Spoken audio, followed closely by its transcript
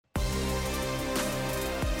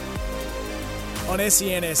On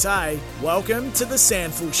SENSA, welcome to the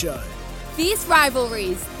SANFL Show. Fierce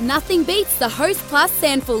rivalries. Nothing beats the Host Plus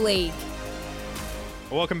SANFL League.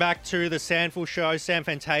 Welcome back to the SANFL Show. Sam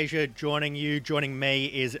Fantasia joining you. Joining me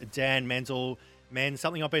is Dan Menzel. Man,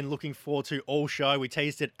 something I've been looking forward to all show. We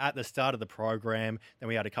teased it at the start of the program. Then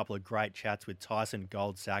we had a couple of great chats with Tyson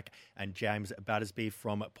Goldsack and James Battersby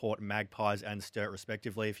from Port Magpies and Sturt,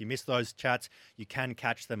 respectively. If you missed those chats, you can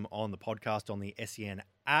catch them on the podcast on the SEN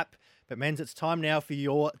app. But, Menz, it's time now for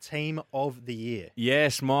your Team of the Year.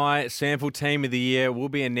 Yes, my SANFL Team of the Year will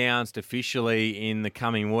be announced officially in the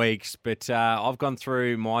coming weeks. But I've gone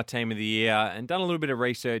through my Team of the Year and done a little bit of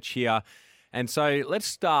research here. And so let's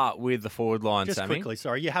start with the forward line, Just Sammy. quickly,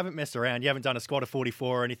 sorry, you haven't messed around. You haven't done a squad of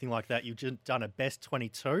 44 or anything like that. You've just done a best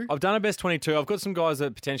 22. I've done a best 22. I've got some guys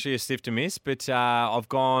that potentially are stiff to miss, but I've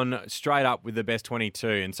gone straight up with the best 22.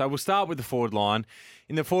 And so we'll start with the forward line.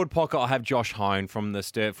 In the forward pocket, I have Josh Hone from the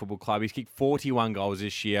Sturt Football Club. He's kicked 41 goals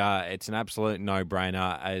this year. It's an absolute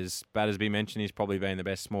no-brainer. As Battersby mentioned, he's probably been the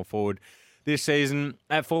best small forward this season.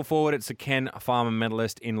 At full forward, it's a Ken Farmer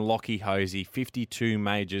medalist in Lockie Hosey. 52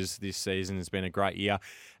 majors this season. It's been a great year.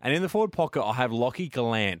 And in the forward pocket, I have Lockie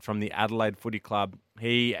Gallant from the Adelaide Footy Club.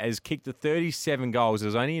 He has kicked the 37 goals. It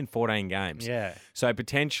was only in 14 games. Yeah. So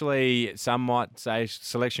potentially some might say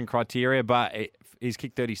selection criteria, but he's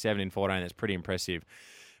kicked 37 in 14. That's pretty impressive.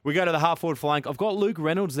 We go to the half-forward flank. I've got Luke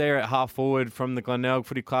Reynolds there at half-forward from the Glenelg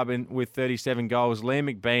Footy Club with 37 goals.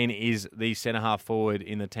 Liam McBean is the centre-half-forward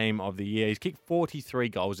in the Team of the Year. He's kicked 43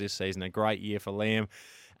 goals this season. A great year for Liam.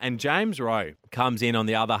 And James Rowe comes in on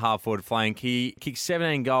the other half-forward flank. He kicked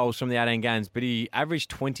 17 goals from the 18 games, but he averaged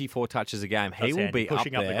 24 touches a game. He will be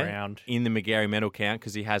pushing up the there ground in the McGarry medal count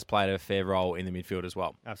because he has played a fair role in the midfield as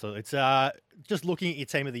well. Absolutely. It's just looking at your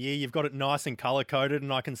Team of the Year, you've got it nice and colour-coded,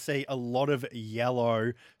 and I can see a lot of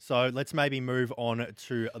yellow. So let's maybe move on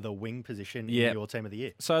to the wing position in your Team of the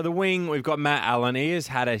Year. So the wing, we've got Matt Allen. He has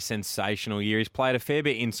had a sensational year. He's played a fair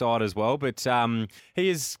bit inside as well, but he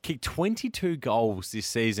has kicked 22 goals this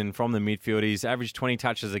season from the midfield. He's averaged 20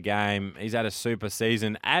 touches a game. He's had a super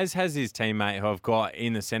season, as has his teammate who I've got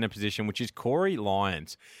in the centre position, which is Corey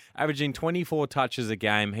Lyons, averaging 24 touches a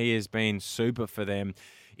game. He has been super for them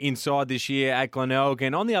inside this year at Glenelg.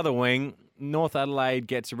 And on the other wing, North Adelaide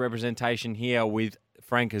gets a representation here with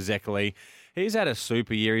Frank Ezekili. He's had a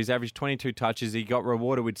super year. He's averaged 22 touches. He got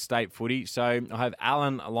rewarded with state footy. So I have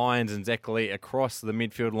Allen, Lyons and Zekili across the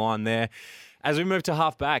midfield line there. As we move to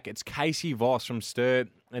half-back, it's Casey Voss from Sturt.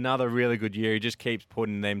 Another really good year. He just keeps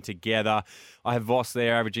putting them together. I have Voss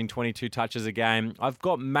there averaging 22 touches a game. I've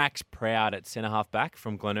got Max Proud at centre-half-back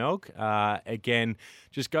from Glenelg. Again,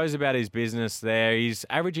 just goes about his business there. He's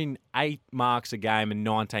averaging 8 marks a game and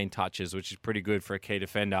 19 touches, which is pretty good for a key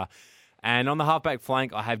defender. And on the halfback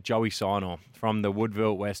flank, I have Joey Sinor from the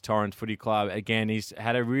Woodville West Torrens Footy Club. Again, he's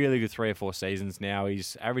had a really good 3 or 4 seasons now.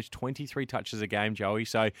 He's averaged 23 touches a game, Joey.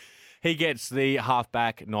 So he gets the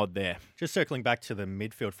halfback nod there. Just circling back to the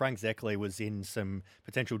midfield, Frank Zekili was in some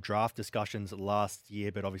potential draft discussions last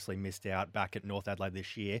year, but obviously missed out back at North Adelaide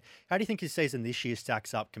this year. How do you think his season this year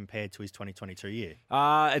stacks up compared to his 2022 year?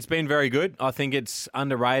 It's been very good. I think it's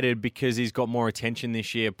underrated because he's got more attention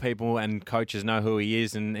this year. People and coaches know who he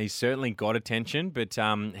is, and he's certainly got attention, but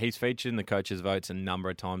he's featured in the coaches' votes a number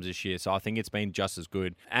of times this year, so I think it's been just as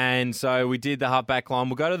good. And so we did the half-back line.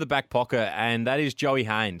 We'll go to the back pocket, and that is Joey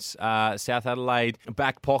Haynes. South Adelaide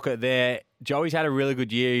back pocket there. Joey's had a really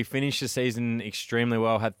good year. He finished the season extremely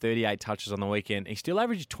well, had 38 touches on the weekend. He still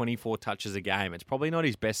averaged 24 touches a game. It's probably not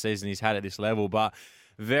his best season he's had at this level, but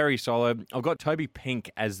very solid. I've got Toby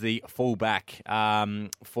Pink as the fullback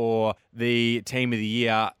for the Team of the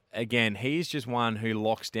Year. Again, he's just one who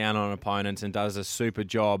locks down on opponents and does a super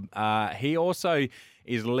job. He also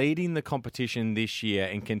is leading the competition this year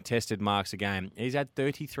in contested marks a game. He's had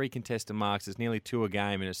 33 contested marks. It's nearly 2 a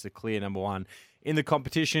game, and it's the clear number 1 in the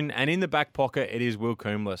competition. And in the back pocket, it is Will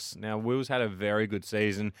Coombs. Now, Will's had a very good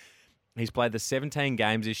season. He's played the 17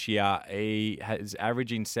 games this year. He is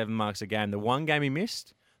averaging 7 marks a game. The one game he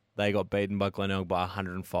missed, they got beaten by Glenelg by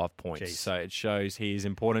 105 points. Jeez. So it shows he is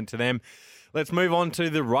important to them. Let's move on to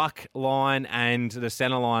the ruck line and the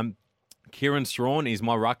centre line. Kieran Strawn is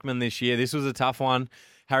my ruckman this year. This was a tough one.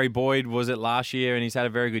 Harry Boyd was it last year, and he's had a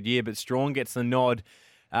very good year, but Strawn gets the nod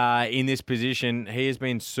in this position. He has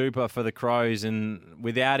been super for the Crows, and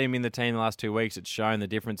without him in the team the last 2 weeks, it's shown the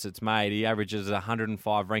difference it's made. He averages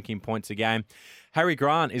 105 ranking points a game. Harry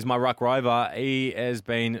Grant is my ruck rover. He has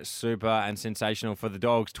been super and sensational for the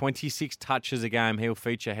Dogs. 26 touches a game. He'll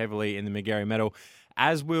feature heavily in the McGarry medal,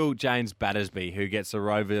 as will James Battersby, who gets the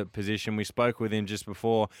rover position. We spoke with him just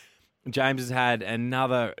before. James has had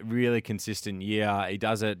another really consistent year. He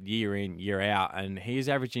does it year in, year out, and he is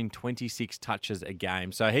averaging 26 touches a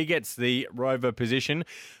game. So he gets the rover position,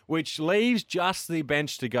 which leaves just the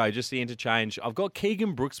bench to go, just the interchange. I've got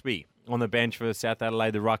Keegan Brooksby on the bench for South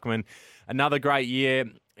Adelaide, the ruckman. Another great year.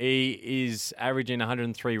 He is averaging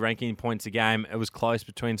 103 ranking points a game. It was close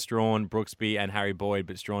between Strawn, Brooksby and Harry Boyd,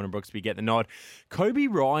 but Strawn and Brooksby get the nod. Kobe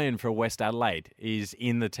Ryan for West Adelaide is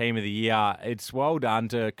in the team of the year. It's well done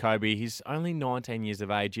to Kobe. He's only 19 years of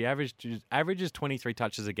age. He averages 23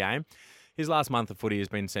 touches a game. His last month of footy has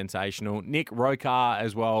been sensational. Nick Rokar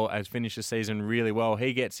as well has finished the season really well.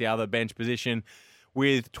 He gets the other bench position.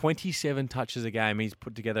 With 27 touches a game, he's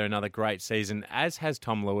put together another great season, as has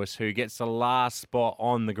Tom Lewis, who gets the last spot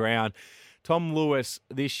on the ground. Tom Lewis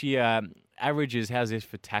this year averages, how's this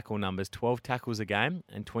for tackle numbers, 12 tackles a game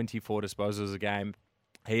and 24 disposals a game.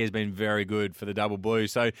 He has been very good for the Double Blue.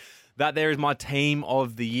 So that there is my team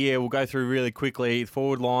of the year. We'll go through really quickly.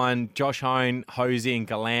 Forward line, Josh Hone, Hosey and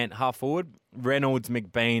Gallant. Half forward, Reynolds,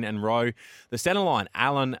 McBean and Rowe. The centre line,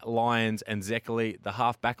 Allen, Lyons and Zeckerley. The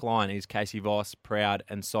half back line is Casey Voss, Proud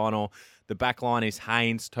and Sinor. The back line is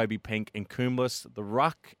Haynes, Toby Pink and Coomblas. The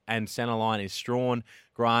ruck and centre line is Strawn,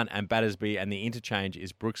 Grant and Battersby. And the interchange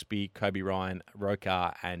is Brooksby, Kobe Ryan,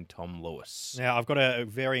 Rokar and Tom Lewis. Now, I've got a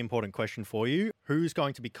very important question for you. Who's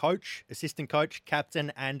going to be coach, assistant coach,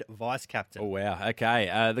 captain and vice captain? Oh, wow.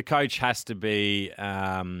 Okay. The coach has to be...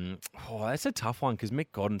 that's a tough one because Mick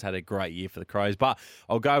Godden's had a great year for the Crows. But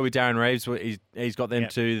I'll go with Darren Reeves. He's got them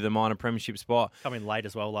to the minor premiership spot. Coming late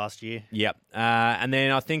as well last year. Yep. And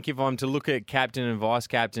then I think if I'm to look at captain and vice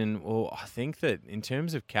captain, well, I think that in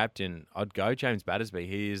terms of captain, I'd go James Battersby.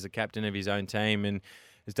 He is the captain of his own team and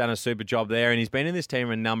has done a super job there. And he's been in this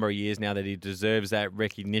team a number of years now that he deserves that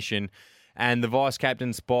recognition. And the vice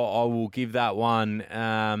captain spot, I will give that one.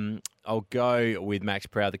 I'll go with Max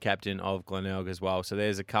Proud, the captain of Glenelg as well. So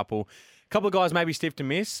there's a couple of guys maybe stiff to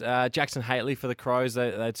miss. Jackson Haitley for the Crows.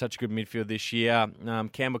 They had such a good midfield this year.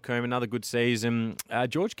 Campbell Coombe, another good season.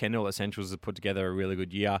 George Kendall at Centrals has put together a really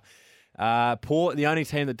good year. Port, the only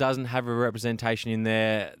team that doesn't have a representation in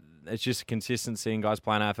there. It's just a consistency in guys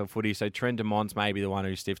playing AFL footy. So Trent Dumont's maybe the one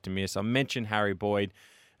who's stiff to miss. I mentioned Harry Boyd.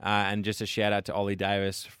 And just a shout out to Ollie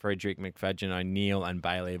Davis, Frederick McFadden, O'Neill and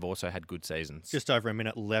Bailey have also had good seasons. Just over a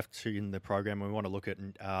minute left in the program. We want to look at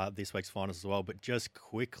this week's finals as well. But just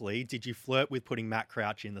quickly, did you flirt with putting Matt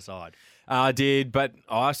Crouch in the side? I did, but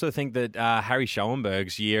I also think that Harry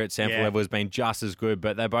Schoenberg's year at SANFL level has been just as good,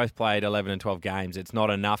 but they both played 11 and 12 games. It's not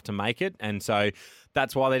enough to make it, and so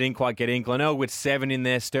that's why they didn't quite get in. Glenelg with 7 in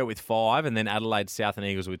there, Sturt with 5, and then Adelaide, South and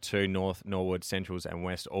Eagles with 2, North, Norwood, Centrals and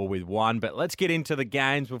West all with 1. But let's get into the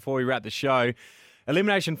games before we wrap the show.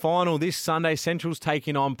 Elimination final this Sunday, Centrals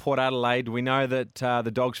taking on Port Adelaide. We know that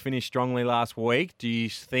the Dogs finished strongly last week. Do you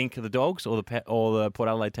think the Dogs or the Port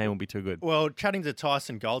Adelaide team will be too good? Well, chatting to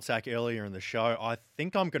Tyson Goldsack earlier in the show, I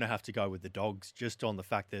think I'm going to have to go with the Dogs just on the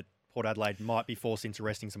fact that Port Adelaide might be forced into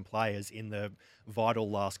resting some players in the vital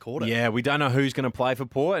last quarter. Yeah, we don't know who's going to play for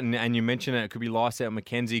Port, and you mentioned it could be Lycett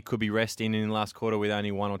McKenzie, could be resting in the last quarter with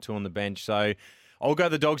only 1 or 2 on the bench. So I'll go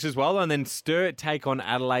the Dogs as well. And then Sturt take on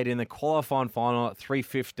Adelaide in the qualifying final at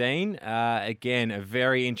 3:15. Again, a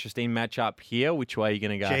very interesting matchup here. Which way are you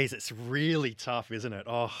going to go? Jeez, it's really tough, isn't it?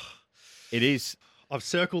 Oh, it is. I've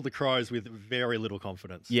circled the Crows with very little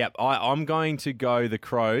confidence. Yep, I'm going to go the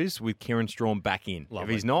Crows with Kieran Strawn back in. Lovely. If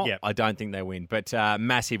he's not, I don't think they win. But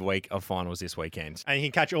massive week of finals this weekend. And you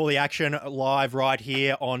can catch all the action live right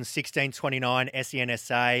here on 1629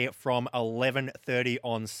 SENSA from 11:30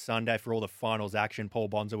 on Sunday for all the finals action. Paul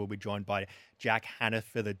Bonza will be joined by Jack Hanneth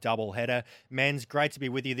for the double header. Men's, great to be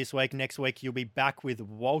with you this week. Next week, you'll be back with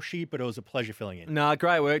Walshy, but it was a pleasure filling in. No,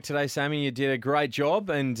 great work today, Sammy. You did a great job,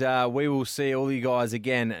 and we will see all you guys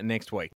again next week.